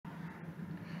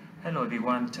Hello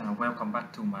everyone, welcome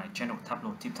back to my channel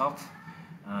Tableau Tip.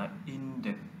 In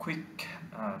the quick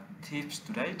tips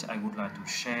today, I would like to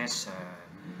share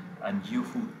a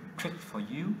useful trick for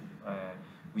you.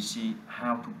 We see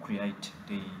how to create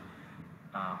the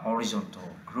horizontal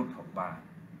group of bar,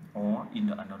 or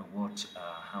in another words,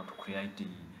 how to create the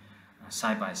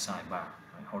side-by-side bar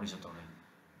horizontally.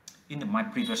 In my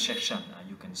previous section,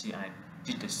 you can see I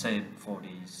did the same for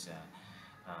this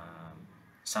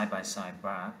side-by-side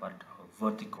bar, but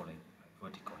vertically.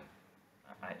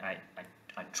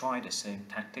 I tried the same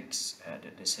tactics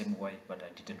the same way, but I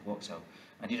didn't work. So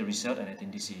I did a research, and I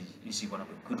think this is one of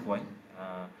the good way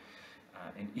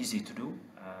and easy to do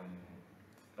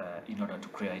in order to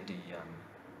create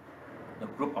the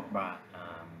group of bar,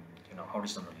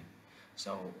 horizontally.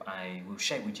 So I will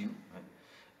share with you.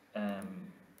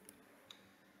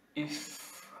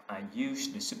 If I use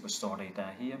the superstore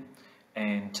data here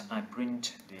and I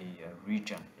print the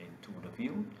region into the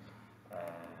view,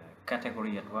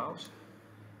 category as well,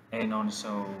 and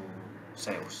also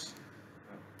sales.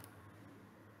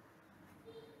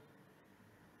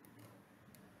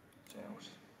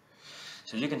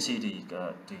 So you can see the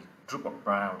group of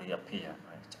bar already appear.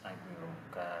 Right? I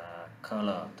will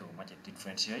color to make it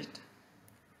differentiate.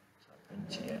 So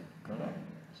print here color.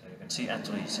 So you can see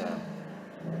actually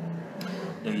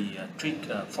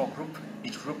the four group.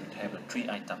 Each group have three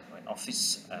items: right?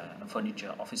 Office,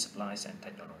 furniture, office supplies, and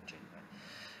technology.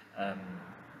 Right?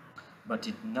 But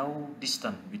it no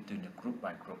distance between the group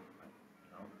by group.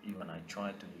 Right? Even I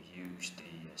try to use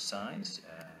the size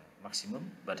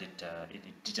maximum, but it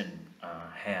didn't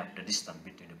have the distance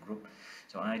between the group.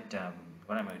 So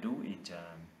what I'm going to do is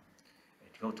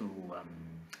go to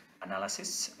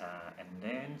analysis, and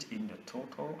then in the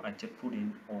total I just put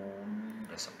in on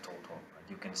the subtotal.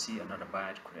 You can see another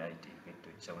bar created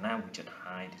between. So now we just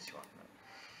hide this one.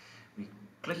 We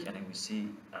click and then we see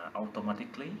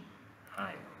automatically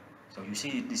hide. So you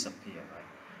see it disappear,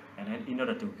 right? And then in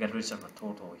order to get rid of the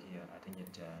total here, I think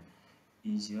it's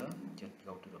easier. Just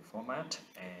go to the format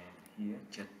and here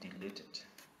just delete it.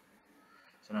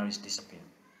 So now it's disappeared.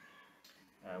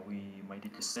 We might do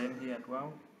the same here as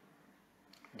well.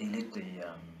 Delete the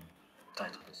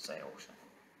title of sales.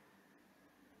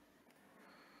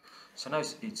 So now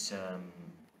it's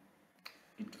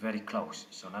very close.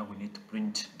 So now we need to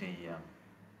print the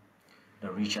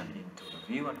region into the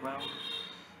view as well.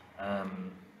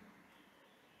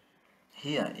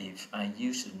 Here, if I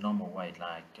use the normal way,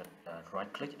 like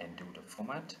right click and do the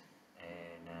format,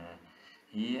 and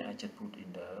here I just put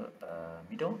in the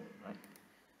middle, right?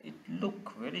 It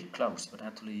look very close, but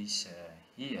actually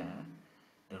here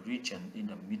the region in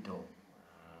the middle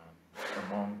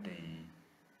among the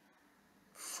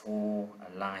four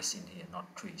lines in here, not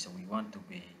three. So we want to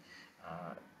be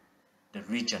the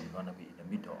region going to be in the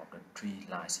middle of the three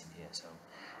lines in here. So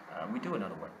we do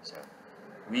another way. So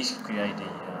we create the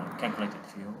calculated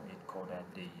field. It call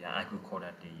that the I will call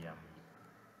that the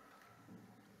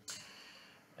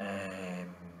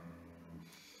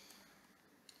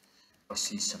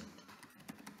position.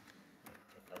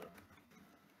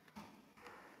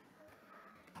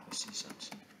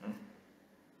 Positions.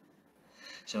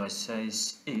 So it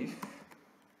says if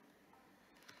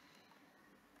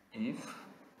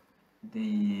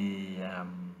the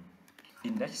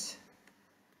index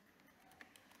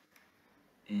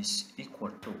is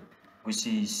equal to, which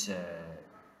is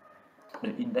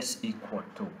the index equal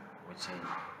to, which is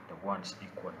the one is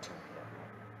equal to here,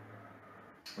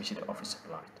 which is the office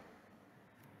supplied.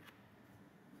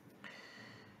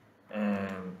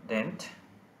 Then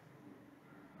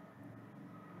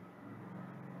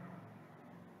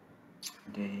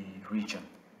the region,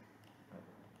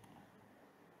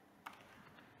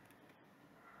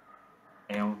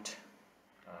 out,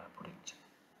 put it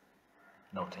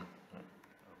nothing.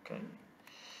 Okay.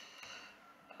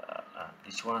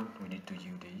 This one we need to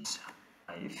use this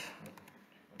if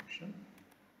function.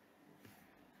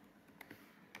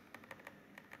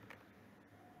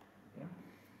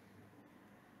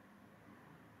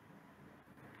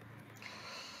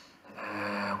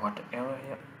 Yeah. What error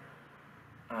here?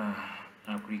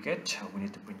 Aggregate. We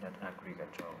need to bring that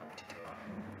aggregate to detail.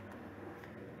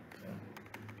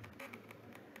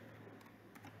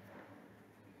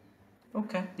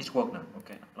 Okay, this worked now.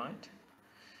 Okay, applied.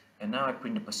 And now I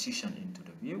bring the position into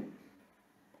the view.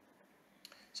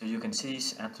 So you can see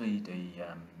it's actually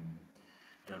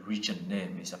the region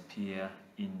name is appear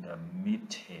in the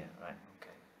mid here, right?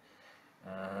 Okay.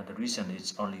 The reason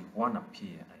it's only one up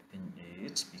here, I think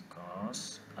it's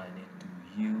because I need to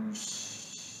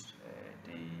use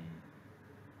the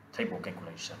table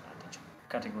calculation. I think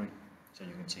category. So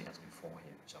you can see actually 4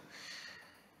 here. So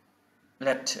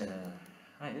let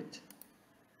hide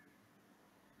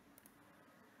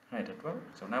it well.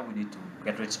 So now we need to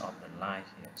get rid of the line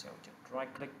here. So just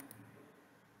right click,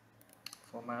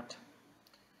 format,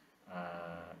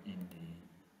 in the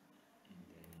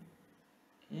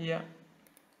here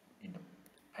in the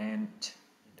paint,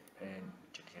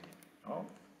 just get it off.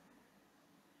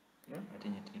 Yeah, I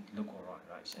think it look alright,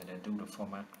 right? So then do the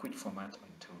format, quick format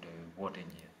into the word in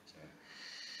here. So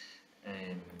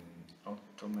and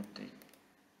automatic,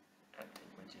 I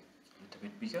think make it a little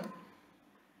bit bigger.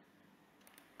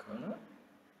 Color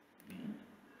B.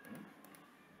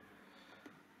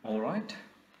 Alright.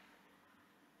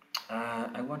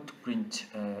 I want to print,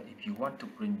 if you want to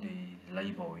print the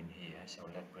label in here, so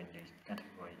let's print the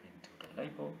category into the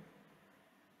label.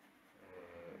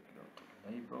 Go to the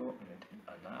label, let it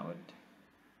allow it.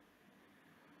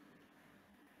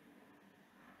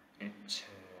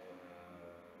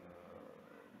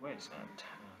 Where is that?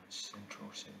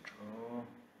 Central.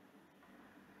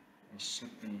 It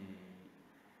should be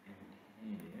in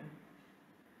here.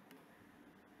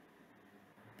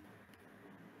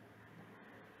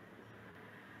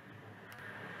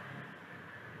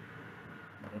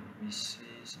 Let me see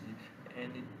if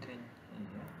anything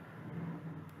here.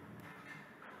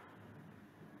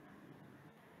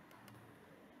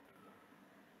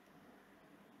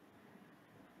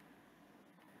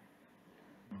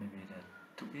 Maybe that's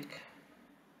too big.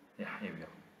 Yeah, here we go.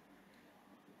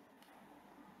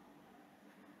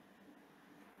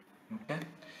 Okay.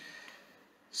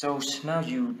 So now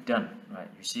you done, right?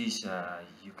 You see,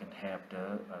 you can have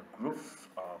the group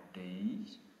of the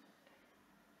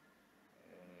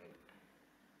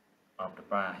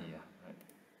bar here, right?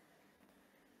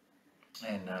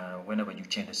 And whenever you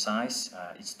change the size,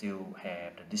 it still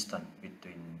have the distance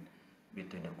between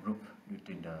the group,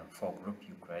 between the four group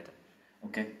you created.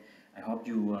 Okay, I hope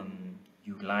you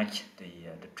you like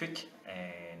the trick,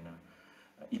 and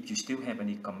if you still have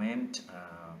any comment,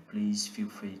 please feel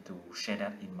free to share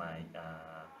that in my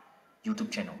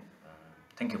YouTube channel.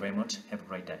 Thank you very much. Have a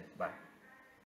great day. Bye.